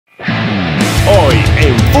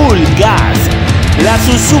FULLGASS, la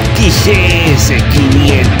Suzuki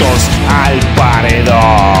Gs500 al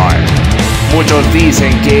paredón. Muchos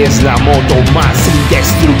dicen que es la moto más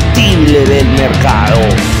indestructible del mercado.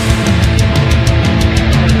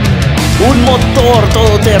 Un motor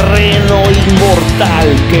todoterreno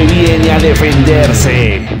inmortal que viene a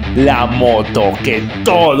defenderse. La moto que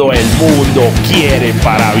todo el mundo quiere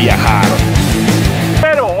para viajar.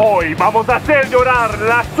 Pero hoy vamos a hacer llorar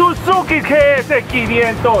la Suzuki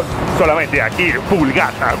Gs500. Solamente aquí,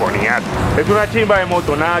 FULLGASS Armonías. Es una chimba de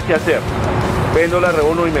moto, nada que hacer. Vendo la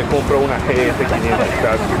reúno y me compro una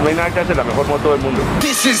Gs500. No hay nada que hacer, la mejor moto del mundo.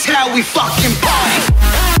 This is how we fucking party.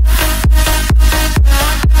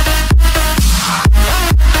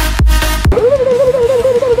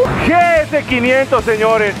 Gs500,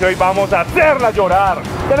 señores, hoy vamos a hacerla llorar.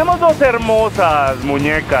 Tenemos dos hermosas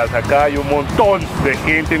muñecas. Acá hay un montón de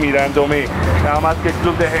gente mirándome. Nada más que el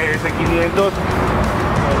club de Gs500.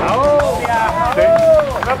 ¿Sí?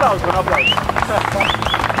 Un aplauso, un aplauso.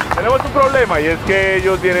 Tenemos un problema y es que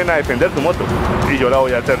ellos vienen a defender su moto y yo la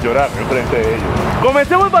voy a hacer llorar enfrente de ellos.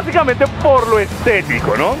 Comencemos básicamente por lo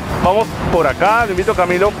estético, ¿no? Vamos por acá, le invito a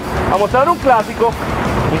Camilo a mostrar un clásico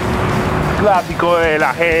de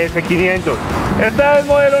la Gs500. Esta es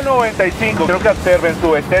modelo 95. Creo que observen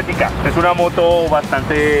su estética. Es una moto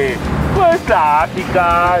bastante, pues,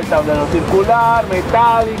 clásica. El tablero circular,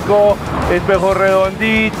 metálico, espejos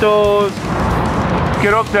redonditos.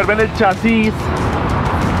 Quiero que observen el chasis.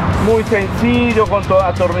 Muy sencillo, con todo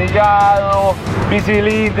atornillado,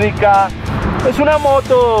 bicilíndrica. Es una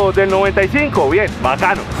moto del 95, bien,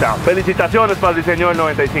 bacano. O sea, felicitaciones para el diseño del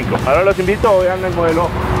 95. Ahora los invito, vean el modelo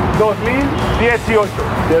 2018,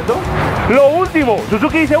 ¿cierto? Lo último,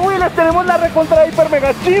 Suzuki dice, uy, les tenemos la recontra hiper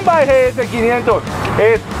mega chimba de Gs500.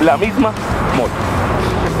 Es la misma moto.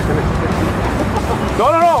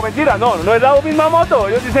 No, mentira, no es la misma moto.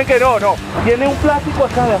 Ellos dicen que no. Tiene un plástico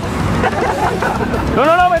acá.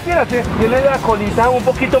 No, mentira, tiene la colita un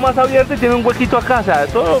poquito más abierta y tiene un huequito acá, o sea,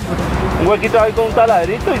 todo un huequito ahí con un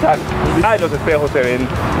taladrito y tal. Ay, los espejos se ven,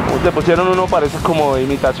 le pusieron uno, parece como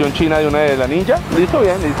imitación china de una de la Ninja. Listo,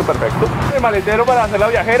 bien, listo, perfecto. El maletero para hacer la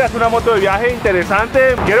viajera, es una moto de viaje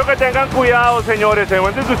interesante. Quiero que tengan cuidado, señores, en el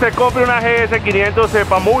momento que usted compre una Gs500,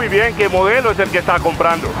 sepa muy bien qué modelo es el que está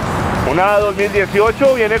comprando. Una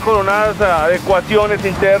 2018 viene con unas adecuaciones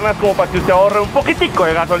internas como para que usted ahorre un poquitico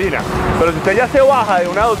de gasolina. Pero si usted ya se baja de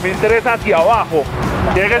una 2003 hacia abajo,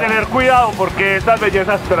 tiene que tener cuidado porque estas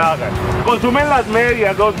bellezas tragan. Consumen las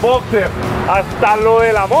medias, los boxers, hasta lo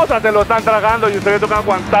de la moza se lo están tragando y usted le toca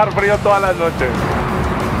aguantar frío todas las noches.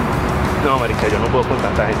 No, marica, yo no puedo con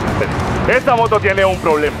tanta gente. Esta moto tiene un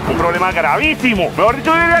problema gravísimo. Mejor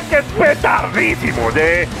dicho, yo diría que es petardísimo.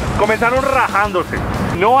 Comenzaron rajándose.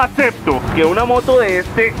 No acepto que una moto de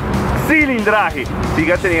este cilindraje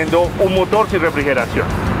siga teniendo un motor sin refrigeración.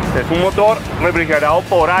 Es un motor refrigerado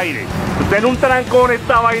por aire. Usted en un trancón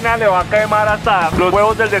esta vaina le va a quemar hasta los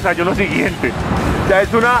huevos del desayuno siguiente. O sea,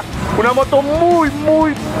 es una moto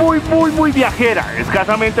muy viajera.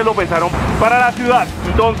 Escasamente lo pensaron para la ciudad.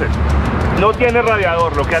 Entonces, no tiene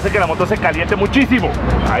radiador, lo que hace que la moto se caliente muchísimo.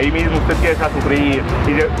 Ahí mismo usted empieza a sufrir.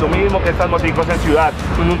 Y lo mismo que estas moticos en ciudad,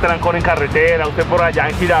 un trancón en carretera, usted por allá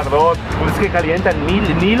en Girardot, es que calientan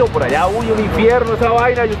Nilo por allá, uy, un infierno esa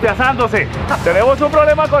vaina y usted asándose. Tenemos un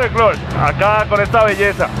problema con el clutch, acá con esta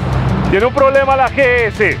belleza. Tiene un problema la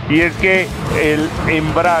GS y es que el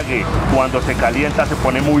embrague cuando se calienta se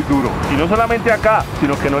pone muy duro. Y no solamente acá,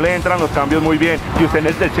 sino que no le entran los cambios muy bien. Y usted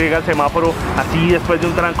llega al semáforo así después de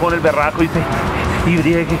un trancón el berraco y dice, y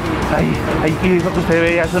briegue. Y eso que usted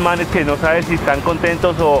ve a esos manes que no sabe si están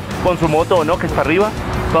contentos o con su moto o no, que es para arriba,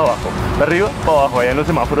 para abajo, para arriba, para abajo, allá en los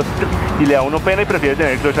semáforos. Y le da uno pena y prefiere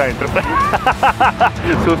tener el clutch adentro.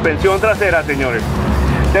 Suspensión trasera, señores.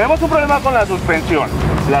 Tenemos un problema con la suspensión.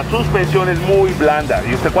 La suspensión es muy blanda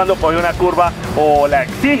y usted cuando coge una curva o la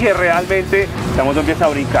exige realmente, la moto empieza a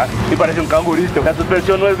brincar y parece un cangurito. La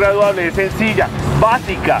suspensión no es graduable, es sencilla,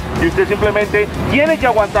 básica y usted simplemente tiene que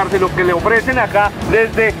aguantarse lo que le ofrecen acá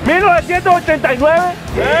desde 1989.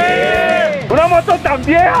 ¡Sí! ¿Una moto tan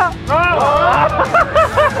vieja? ¡No!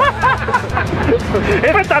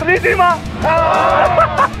 ¡Es retardísima! ¡No!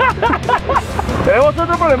 Tenemos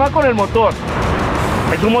otro problema con el motor.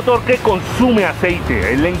 Es un motor que consume aceite, a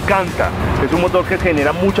él le encanta. Es un motor que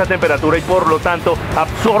genera mucha temperatura y por lo tanto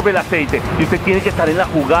absorbe el aceite. Y usted tiene que estar en la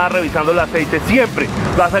jugada revisando el aceite siempre.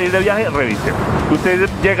 Va a salir de viaje, revise. Usted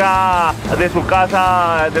llega de su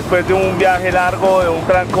casa después de un viaje largo, de un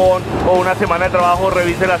trancón o una semana de trabajo,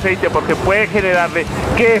 revise el aceite porque puede generarle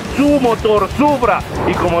que su motor sufra.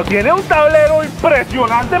 Y como tiene un tablero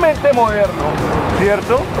impresionantemente moderno,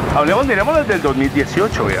 ¿cierto? Miremos desde el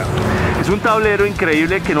 2018, vea. Es un tablero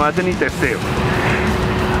increíble que no hace ni testeo.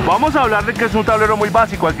 Vamos a hablar de que es un tablero muy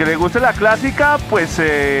básico. Al que le guste la clásica, pues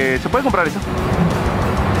se puede comprar eso.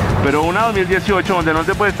 Pero una 2018 donde no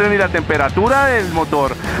te muestre ni la temperatura del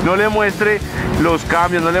motor, no le muestre los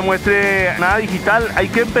cambios, no le muestre nada digital, hay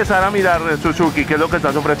que empezar a mirar Suzuki, qué es lo que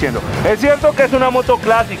estás ofreciendo. Es cierto que es una moto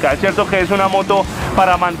clásica, es cierto que es una moto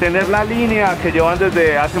para mantener la línea que llevan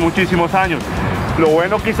desde hace muchísimos años. Lo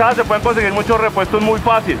bueno, quizás se pueden conseguir muchos repuestos muy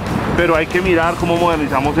fácil, pero hay que mirar cómo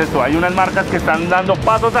modernizamos esto. Hay unas marcas que están dando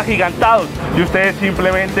pasos agigantados y ustedes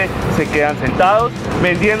simplemente se quedan sentados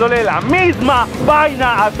vendiéndole la misma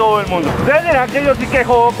vaina a todo el mundo. Ustedes dirán que yo sí que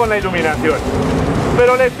jodo con la iluminación,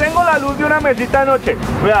 pero les tengo la luz de una mesita de noche.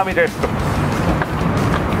 Vea, mire esto.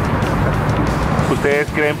 ¿Ustedes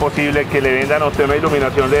creen posible que le vendan a usted una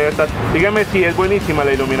iluminación de estas? Díganme si es buenísima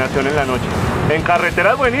la iluminación en la noche. En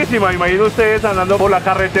carretera es buenísima, imaginen ustedes andando por la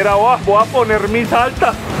carretera. Voy a poner mis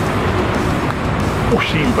altas.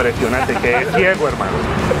 Uy, impresionante, quedé ciego, hermano.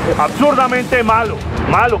 Absurdamente malo,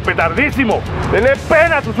 petardísimo. Denle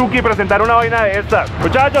pena a Suzuki presentar una vaina de estas.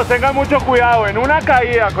 Muchachos, tengan mucho cuidado. En una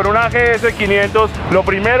caída con una GS500, lo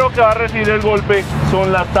primero que va a recibir el golpe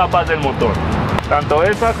son las tapas del motor. Tanto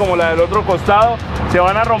esta como la del otro costado se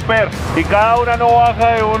van a romper y cada una no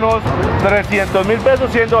baja de unos 300.000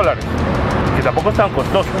 pesos, 100 dólares. Que tampoco es tan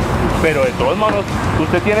costoso, pero de todos modos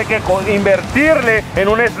usted tiene que invertirle en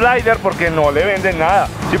un slider porque no le venden nada.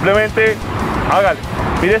 Simplemente hágale.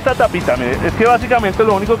 Mire esta tapita, mire, es que básicamente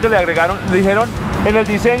lo único que le agregaron, le dijeron en el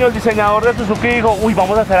diseño, el diseñador de Suzuki dijo, uy,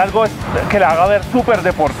 vamos a hacer algo que la haga ver súper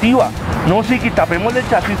deportiva. No, sí, que tapemos el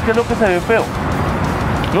chasis, que es lo que se ve feo.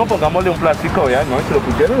 No, pongámosle un plástico, vean, no, se lo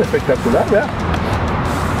pusieron espectacular, vean.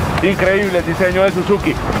 Increíble el diseño de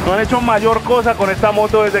Suzuki. No han hecho mayor cosa con esta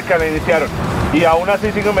moto desde que la iniciaron. Y aún así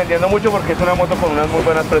siguen vendiendo mucho porque es una moto con unas muy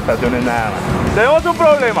buenas prestaciones nada más. Tenemos un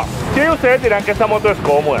problema. Sí, ustedes dirán que esta moto es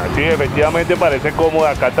cómoda. Sí, efectivamente parece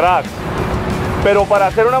cómoda acá atrás. Pero para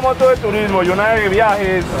hacer una moto de turismo y una de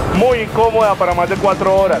viaje es muy incómoda para más de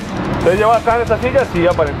 4 horas. ¿Ustedes llevan acá en esta silla? Sí,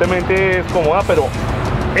 aparentemente es cómoda, pero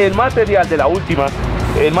el material de la última,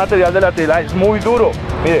 el material de la tela es muy duro.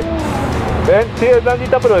 Mire. ¿Ven? Sí, es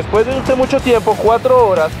blandita, pero después de usted mucho tiempo, 4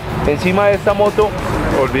 horas encima de esta moto,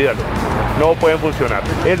 olvídalo, no pueden funcionar.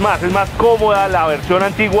 Es más cómoda la versión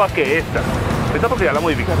antigua que esta porque ya la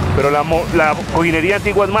modificaron, pero la cojinería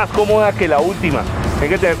antigua es más cómoda que la última. Tienen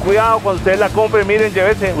que tener cuidado cuando ustedes la compren. Miren,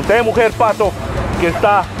 llévese, usted mujer pato que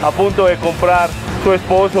está a punto de comprar su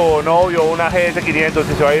esposo o novio una GS500,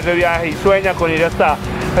 si se va a ir de viaje y sueña con ir hasta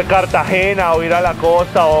Cartagena o ir a la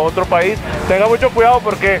costa o a otro país, tenga mucho cuidado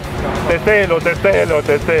porque testéelo.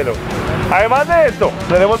 Además de esto,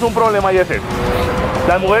 tenemos un problema y es esto.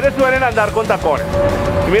 Las mujeres suelen andar con tacones.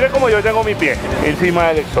 Y mire como yo tengo mi pie encima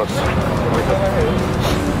del exhausto.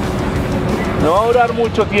 No va a durar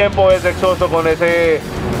mucho tiempo ese exhausto con ese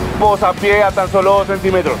posapié a tan solo 2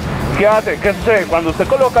 centímetros. ¿Qué hace? ¿Qué sucede? Cuando usted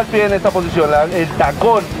coloca el pie en esta posición, el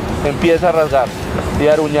tacón empieza a rasgar y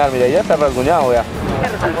a aruñar. Mira, ya está rasguñado, vea.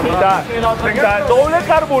 Está doble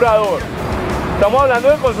carburador. Estamos hablando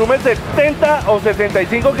de consume 70 o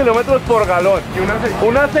 75 kilómetros por galón.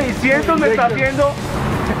 Una 600 me está haciendo.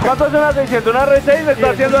 ¿Cuánto es una 600? Una R6 me está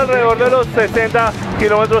haciendo alrededor de los 60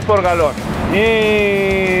 kilómetros por galón.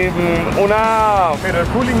 Y una. Pero es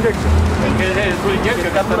full injection. Es full injection,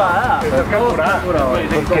 es carburada. ¿Qué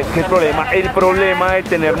es el problema? El problema de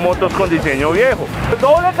tener motos con diseño viejo.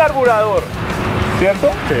 Doble carburador, ¿cierto?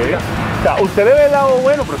 Sí. O sea, usted le ve el lado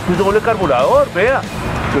bueno, pero es que es doble carburador, vea.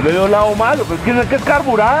 Yo le veo el lado malo, pero es que es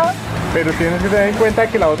carburada. Pero tienes que tener en cuenta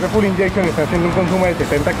que la otra full injection está haciendo un consumo de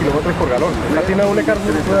 70 kilómetros por galón. Esta tiene doble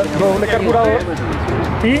carburador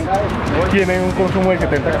y tiene un consumo de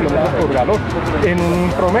 70 kilómetros por galón en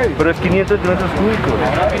un promedio. Pero es 500 centímetros cúbicos.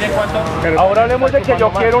 Pero ahora hablemos de que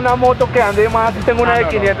yo quiero una moto que ande más y tengo una de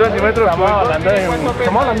 500 centímetros cúbicos.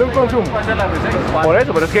 Estamos hablando de un consumo. Por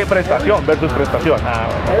eso, pero es que prestación versus prestación.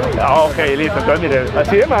 Ok, listo. Entonces, mire,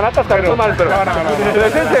 así me van a cascar estos mal, pero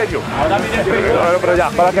es en serio. Pero ya,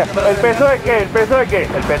 ¿para qué? ¿El peso de qué? ¿El peso de qué?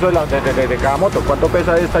 El peso de cada moto. ¿Cuánto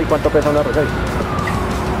pesa esta y cuánto pesa una R6?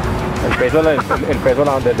 El peso de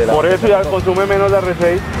la... Por eso ya consume menos la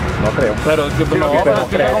R6. No creo. Pero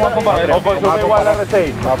O consume igual la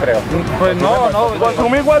R6. No creo. Pues no.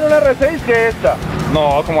 ¿Consume igual una R6 que esta?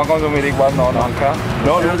 No, ¿cómo va a consumir igual? No, nunca.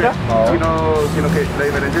 No, nunca. Sino que la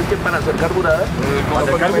diferencia es que para ser carburada,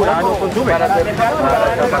 no consume.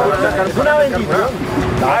 es una bendición.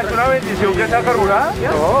 Ah, ¿es una bendición que sea carburada?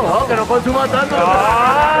 No, que no consuma tanto.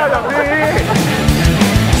 Ah, sí.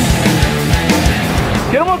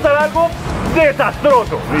 Quiero mostrar algo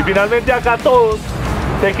desastroso. Y finalmente acá todos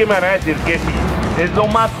sé que me van a decir que sí. Es lo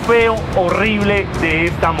más feo, horrible de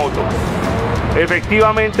esta moto.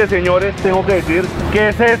 Efectivamente, señores, tengo que decir que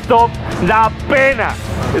ese stop da pena.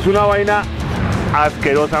 Es una vaina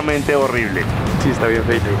asquerosamente horrible. Sí, está bien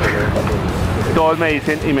feito. Todos me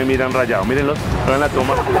dicen y me miran rayado. Mírenlos, vean la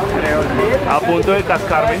toma. A punto de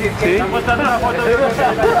cascarme. ¿Sí?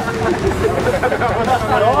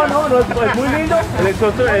 No, es muy lindo. El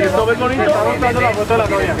stop es bonito.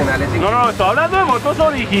 No, estoy hablando de motos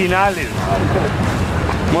originales.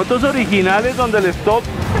 Motos originales donde el stop,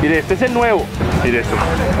 mire, este es el nuevo, mire esto.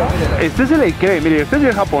 Este se le cree, mire, este es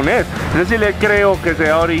el japonés. Este sí le creo que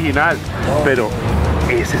sea original, pero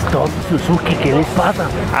ese stop Suzuki, ¿qué les pasa?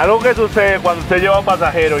 Algo que sucede cuando usted lleva un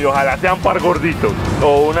pasajero y ojalá sean par gorditos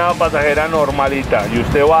o una pasajera normalita y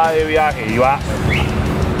usted va de viaje y va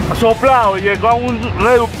soplado y llega a un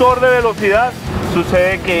reductor de velocidad,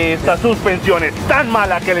 sucede que esta suspensión es tan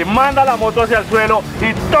mala que le manda la moto hacia el suelo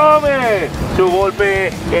y tome su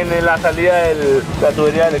golpe en la salida de la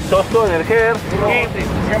tubería del exhausto, en el header, y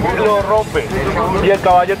lo rompe. Y el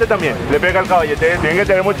caballete también, le pega el caballete. Tienen que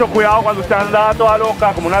tener mucho cuidado cuando usted anda toda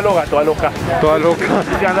loca, como una loca, toda loca. Toda loca.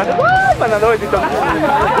 Y anda mandando besitos.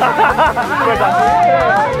 Pues así,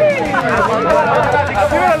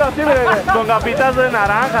 míralo, con gafitas de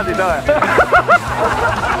naranjas y todo.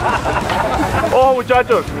 Ojo,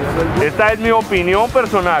 muchachos, esta es mi opinión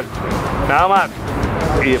personal, nada más,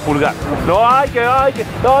 y de FULLGASS. No,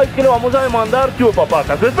 que lo vamos a demandar, tío papá,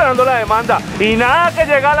 estoy esperando la demanda, y nada que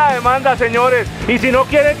llega la demanda, señores. Y si no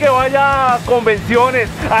quieren que vaya a convenciones,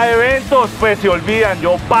 a eventos, pues se olvidan,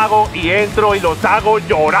 yo pago y entro y los hago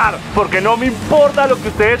llorar, porque no me importa lo que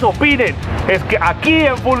ustedes opinen. Es que aquí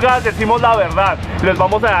en FULLGASS decimos la verdad, les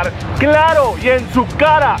vamos a dar claro y en su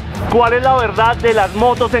cara cuál es la verdad de las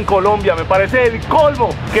motos en Colombia. Me parece el colmo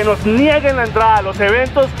que nos nieguen la entrada a los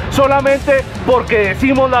eventos solamente porque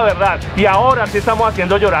decimos la verdad. Y ahora sí estamos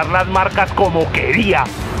haciendo llorar las marcas como quería.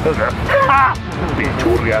 ¡Ja!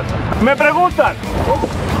 Pichurrias. Me preguntan,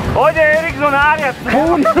 oye Erickson Arias,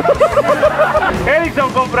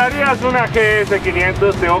 Erickson, ¿comprarías una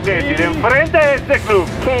GS500? Tengo que decir enfrente de este club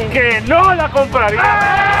que no la compraría.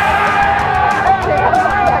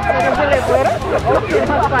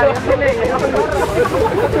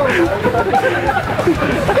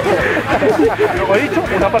 Lo he dicho,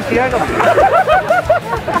 una partida de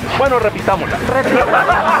bueno, repitámosla.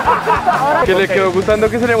 Que le quedó gustando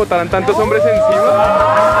que se le botaran tantos hombres encima.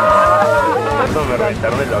 No, me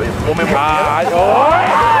reventaron el labio. O me Ay,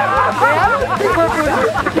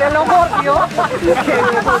 ¿Quién lo mordió?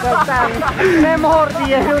 Me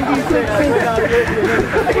mordieron, dice.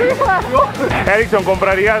 Erickson,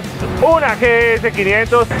 ¿comprarías una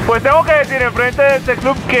GS500? Pues tengo que decir enfrente de este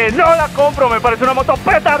club que no la compro. Me parece una moto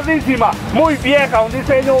petardísima, muy vieja, un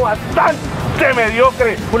diseño bastante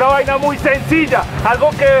mediocre, una vaina muy sencilla,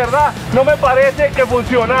 algo que de verdad no me parece que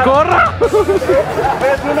funciona. ¡Corra!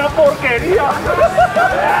 Es una porquería.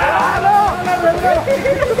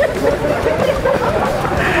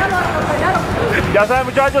 Ya saben,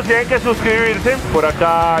 muchachos, tienen que suscribirse. Por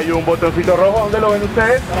acá hay un botoncito rojo. ¿Dónde lo ven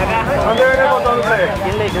ustedes? ¿Dónde ven el botón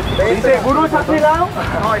ustedes? ¿Y seguro es a este lado?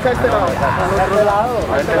 No, es a este lado.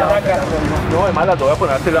 ¿A este lado? No, es más, la voy a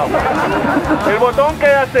poner a este lado. El botón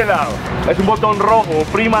queda a este lado. Es un botón rojo,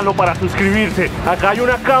 oprímalo para suscribirse. Acá hay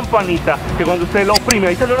una campanita que cuando usted la oprime,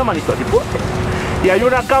 ahí sale una manito así. Y hay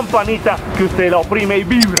una campanita que usted la oprime y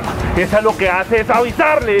vibra. Esa es lo que hace, es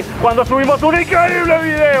avisarle cuando subimos un increíble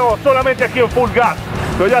video solamente aquí en FULLGASS.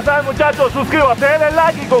 Entonces ya saben, muchachos, suscríbase, denle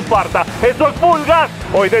like y comparta. Esto es FULLGASS.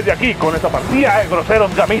 Hoy desde aquí con esta partida de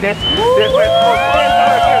groseros gamines. Después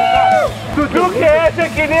Suzuki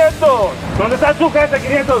Gs500. ¿Dónde está su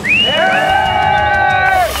Gs500?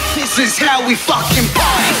 This is how we fucking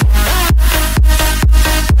party.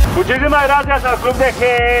 Muchísimas gracias al club de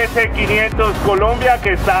GS500 Colombia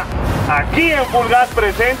que está aquí en FULLGASS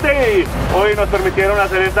presente y hoy nos permitieron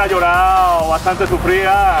hacer esta llorada bastante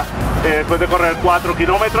sufrida después de correr 4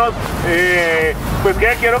 kilómetros. Pues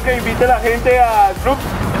que quiero que invite a la gente al club.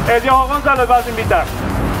 El Diego González vas a invitar.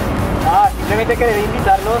 Simplemente que debe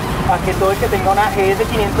invitarlos a que todo el que tenga una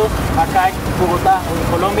GS500 acá en Bogotá o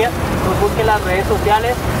en Colombia nos busque en las redes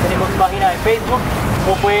sociales. Tenemos página de Facebook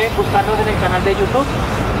o pueden buscarnos en el canal de YouTube,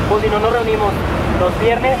 o si no, nos reunimos los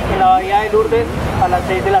viernes en la bahía de Lourdes a las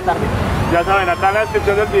 6 de la tarde. Ya saben, acá en la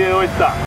descripción del video está